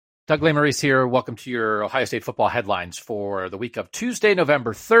Doug Lesmerises here. Welcome to your Ohio State football headlines for the week of Tuesday,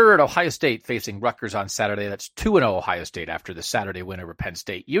 November 3rd. Ohio State facing Rutgers on Saturday. That's 2-0 Ohio State after the Saturday win over Penn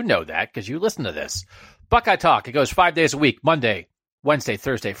State. You know that because you listen to this. Buckeye Talk. It goes 5 days a week, Monday, Wednesday,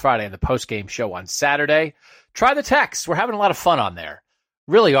 Thursday, Friday, and the post-game show on Saturday. Try the text. We're having a lot of fun on there.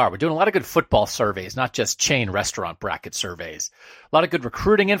 Really are. We're doing a lot of good football surveys, not just chain restaurant bracket surveys. A lot of good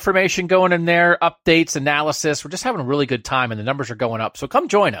recruiting information going in there, updates, analysis. We're just having a really good time, and the numbers are going up. So come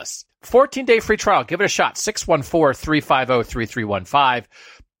join us. 14-day free trial. Give it a shot. 614-350-3315.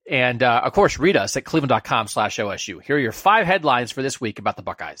 And, of course, read us at cleveland.com/OSU. Here are your 5 headlines for this week about the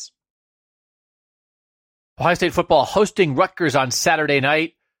Buckeyes. Ohio State football hosting Rutgers on Saturday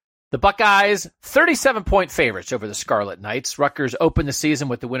night. The Buckeyes, 37-point favorites over the Scarlet Knights. Rutgers opened the season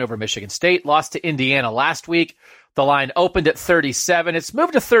with the win over Michigan State, lost to Indiana last week. The line opened at 37. It's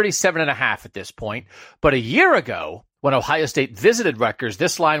moved to 37.5 at this point. But a year ago, when Ohio State visited Rutgers,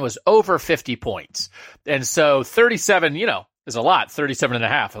 this line was over 50 points. And so 37, is a lot.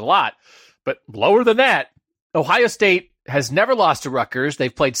 37.5 is a lot. But lower than that, Ohio State has never lost to Rutgers.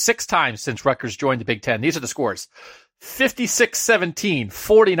 They've played 6 times since Rutgers joined the Big Ten. These are the scores. 56-17,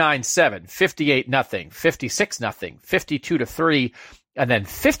 49-7, 58-0, 56-0, 52-3, and then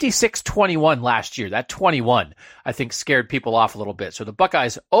 56-21 last year. That 21, I think, scared people off a little bit. So the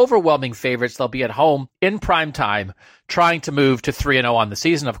Buckeyes, overwhelming favorites. They'll be at home in prime time, trying to move to 3-0 on the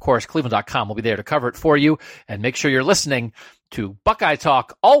season. Of course, Cleveland.com will be there to cover it for you. And make sure you're listening to Buckeye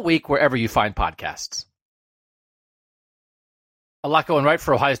Talk all week wherever you find podcasts. A lot going right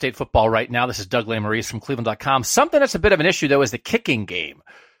for Ohio State football right now. This is Doug Lesmerises from Cleveland.com. Something that's a bit of an issue, though, is the kicking game.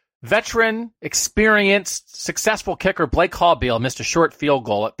 Veteran, experienced, successful kicker Blake Haubeil missed a short field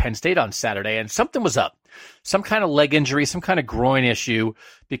goal at Penn State on Saturday, and something was up. Some kind of leg injury, some kind of groin issue,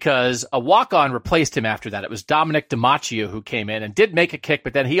 because a walk-on replaced him after that. It was Dominic DiMaccio who came in and did make a kick,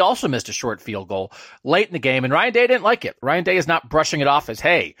 but then he also missed a short field goal late in the game, and Ryan Day didn't like it. Ryan Day is not brushing it off as,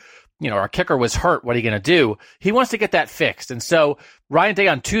 hey, our kicker was hurt. What are you going to do? He wants to get that fixed. And so Ryan Day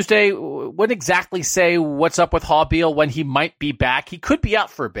on Tuesday wouldn't exactly say what's up with Haubeil, when he might be back. He could be out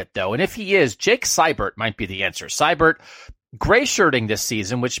for a bit, though. And if he is, Jake Seibert might be the answer. Seibert, gray shirting this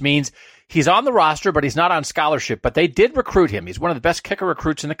season, which means he's on the roster, but he's not on scholarship. But they did recruit him. He's one of the best kicker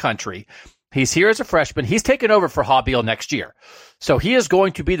recruits in the country. He's here as a freshman. He's taking over for Haubeil next year. So he is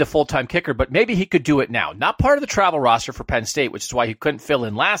going to be the full-time kicker, but maybe he could do it now. Not part of the travel roster for Penn State, which is why he couldn't fill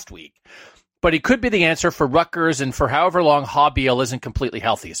in last week. But he could be the answer for Rutgers and for however long Haubeil isn't completely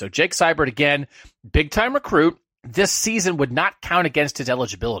healthy. So Jake Seibert, again, big-time recruit. This season would not count against his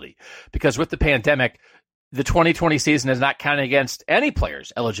eligibility because with the pandemic, the 2020 season is not counting against any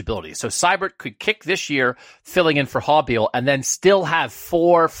player's eligibility. So Seibert could kick this year, filling in for Haubeil, and then still have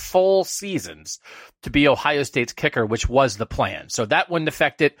 4 full seasons to be Ohio State's kicker, which was the plan. So that wouldn't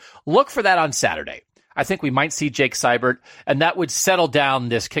affect it. Look for that on Saturday. I think we might see Jake Seibert, and that would settle down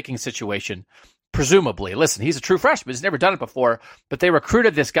this kicking situation, presumably. Listen, he's a true freshman. He's never done it before, but they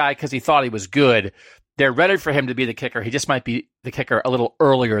recruited this guy because he thought he was good. They're ready for him to be the kicker. He just might be the kicker a little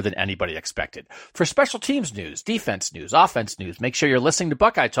earlier than anybody expected. For special teams news, defense news, offense news, make sure you're listening to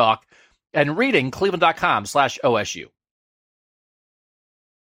Buckeye Talk and reading cleveland.com/OSU.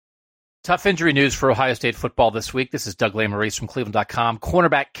 Tough injury news for Ohio State football this week. This is Doug Lesmerises from Cleveland.com.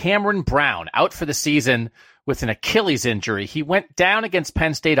 Cornerback Cameron Brown out for the season with an Achilles injury. He went down against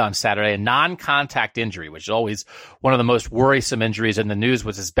Penn State on Saturday, a non-contact injury, which is always one of the most worrisome injuries, and the news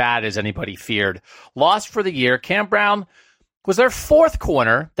was as bad as anybody feared. Lost for the year. Cam Brown was their 4th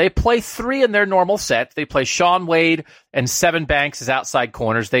corner. They play 3 in their normal set. They play Shaun Wade and Sevyn Banks as outside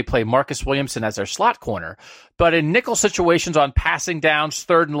corners. They play Marcus Williamson as their slot corner. But in nickel situations on passing downs,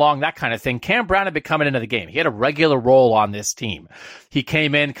 3rd and long, that kind of thing, Cam Brown had been coming into the game. He had a regular role on this team. He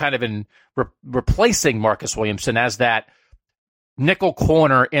came in kind of in replacing Marcus Williamson as that nickel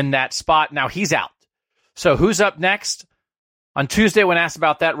corner in that spot. Now he's out. So who's up next? On Tuesday, when asked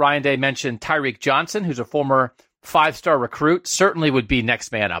about that, Ryan Day mentioned Tyreek Johnson, who's a former 5-star recruit, certainly would be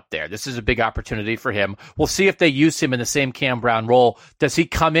next man up there. This is a big opportunity for him. We'll see if they use him in the same Cam Brown role. Does he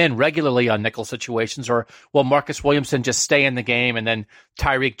come in regularly on nickel situations, or will Marcus Williamson just stay in the game and then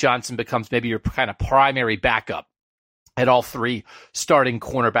Tyreek Johnson becomes maybe your kind of primary backup at all 3 starting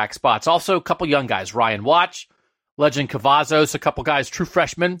cornerback spots? Also, a couple young guys, Ryan Watch, Legend Cavazos, a couple guys, true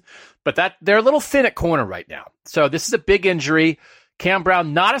freshmen, but they're a little thin at corner right now. So this is a big injury. Cam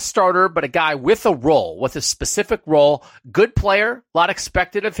Brown, not a starter, but a guy with a role, with a specific role. Good player, a lot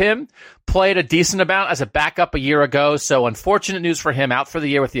expected of him. Played a decent amount as a backup a year ago, so unfortunate news for him, out for the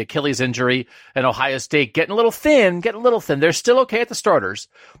year with the Achilles injury. And Ohio State getting a little thin. They're still okay at the starters.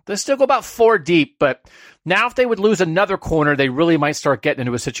 They still go about 4 deep, but Now, if they would lose another corner, they really might start getting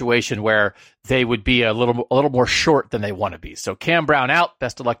into a situation where they would be a little more short than they want to be. So Cam Brown out.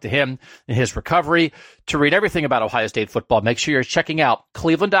 Best of luck to him in his recovery. To read everything about Ohio State football, make sure you're checking out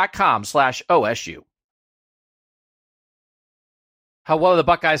cleveland.com/OSU. How well are the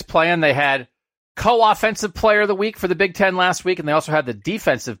Buckeyes playing? They had co-offensive player of the week for the Big Ten last week, and they also had the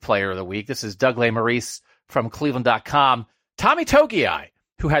defensive player of the week. This is Doug Lesmerises from Cleveland.com. Tommy Togiai,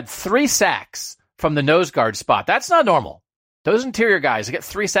 who had 3 sacks from the nose guard spot. That's not normal. Those interior guys that get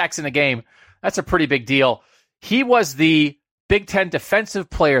 3 sacks in a game, that's a pretty big deal. He was the Big Ten defensive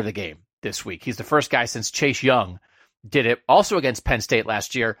player of the game this week. He's the first guy since Chase Young did it, also against Penn State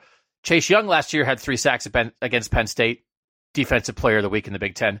last year. Chase Young last year had 3 sacks against Penn State, defensive player of the week in the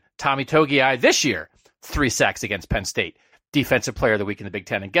Big Ten. Tommy Togiai this year, 3 sacks against Penn State, defensive player of the week in the Big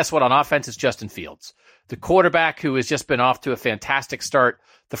Ten. And guess what? On offense, it's Justin Fields, the quarterback who has just been off to a fantastic start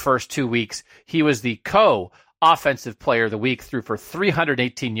the first 2 weeks. He was the co-offensive player of the week, threw for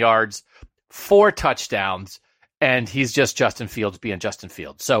 318 yards, 4 touchdowns, and he's just Justin Fields being Justin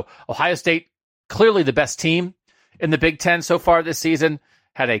Fields. So Ohio State, clearly the best team in the Big Ten so far this season,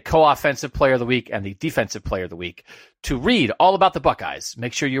 had a co-offensive player of the week and the defensive player of the week. To read all about the Buckeyes,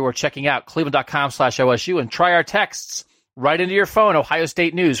 make sure you are checking out cleveland.com/OSU and try our texts right into your phone. Ohio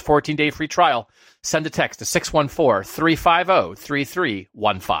State News, 14-day free trial. Send a text to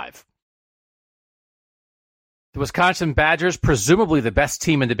 614-350-3315. The Wisconsin Badgers, presumably the best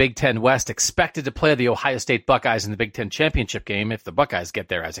team in the Big Ten West, expected to play the Ohio State Buckeyes in the Big Ten championship game if the Buckeyes get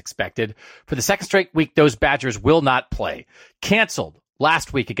there as expected. For the second straight week, those Badgers will not play. Canceled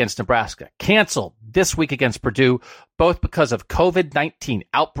last week against Nebraska. Canceled this week against Purdue, both because of COVID-19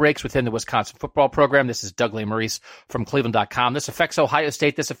 outbreaks within the Wisconsin football program. This is Doug Lesmerises from Cleveland.com. This affects Ohio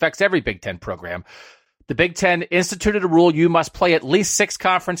State. This affects every Big Ten program. The Big Ten instituted a rule you must play at least 6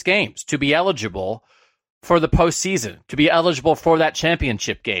 conference games to be eligible for the postseason, to be eligible for that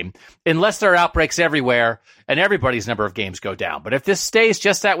championship game, unless there are outbreaks everywhere and everybody's number of games go down. But if this stays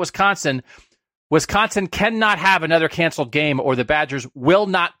just at Wisconsin, Wisconsin cannot have another canceled game or the Badgers will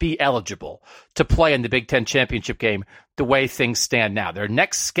not be eligible to play in the Big Ten championship game the way things stand now. Their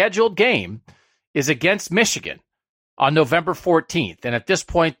next scheduled game is against Michigan on November 14th. And at this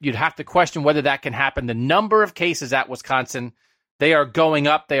point, you'd have to question whether that can happen. The number of cases at Wisconsin, they are going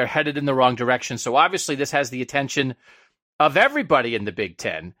up. They are headed in the wrong direction. So obviously this has the attention of everybody in the Big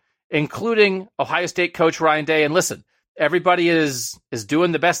Ten, including Ohio State coach Ryan Day. And listen, everybody is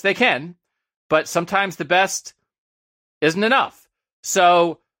doing the best they can, but sometimes the best isn't enough.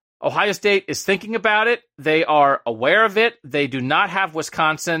 So Ohio State is thinking about it. They are aware of it. They do not have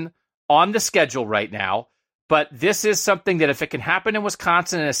Wisconsin on the schedule right now. But this is something that if it can happen in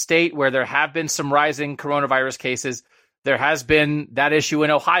Wisconsin, in a state where there have been some rising coronavirus cases, there has been that issue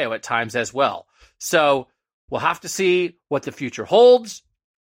in Ohio at times as well. So we'll have to see what the future holds.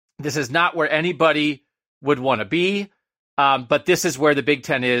 This is not where anybody would want to be, but this is where the Big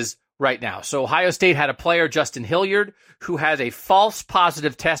Ten is right now. So Ohio State had a player, Justin Hilliard, who has a false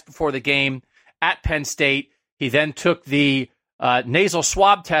positive test before the game at Penn State. He then took the nasal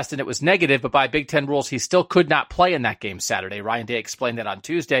swab test, and it was negative, but by Big Ten rules, he still could not play in that game Saturday. Ryan Day explained that on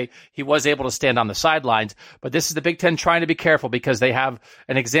Tuesday. He was able to stand on the sidelines, but this is the Big Ten trying to be careful because they have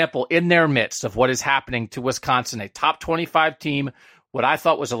an example in their midst of what is happening to Wisconsin, a top 25 team, what I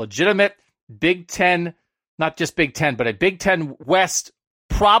thought was a legitimate Big Ten, not just Big Ten, but a Big Ten West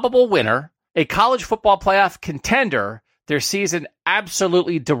probable winner, a college football playoff contender. Their season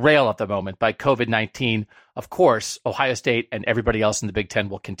absolutely derailed at the moment by COVID-19. Of course, Ohio State and everybody else in the Big Ten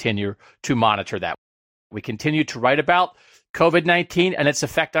will continue to monitor that. We continue to write about COVID-19 and its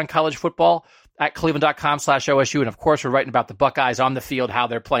effect on college football at cleveland.com/OSU. And of course, we're writing about the Buckeyes on the field, how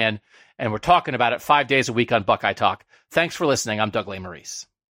they're playing, and we're talking about it 5 days a week on Buckeye Talk. Thanks for listening. I'm Doug Lesmerises.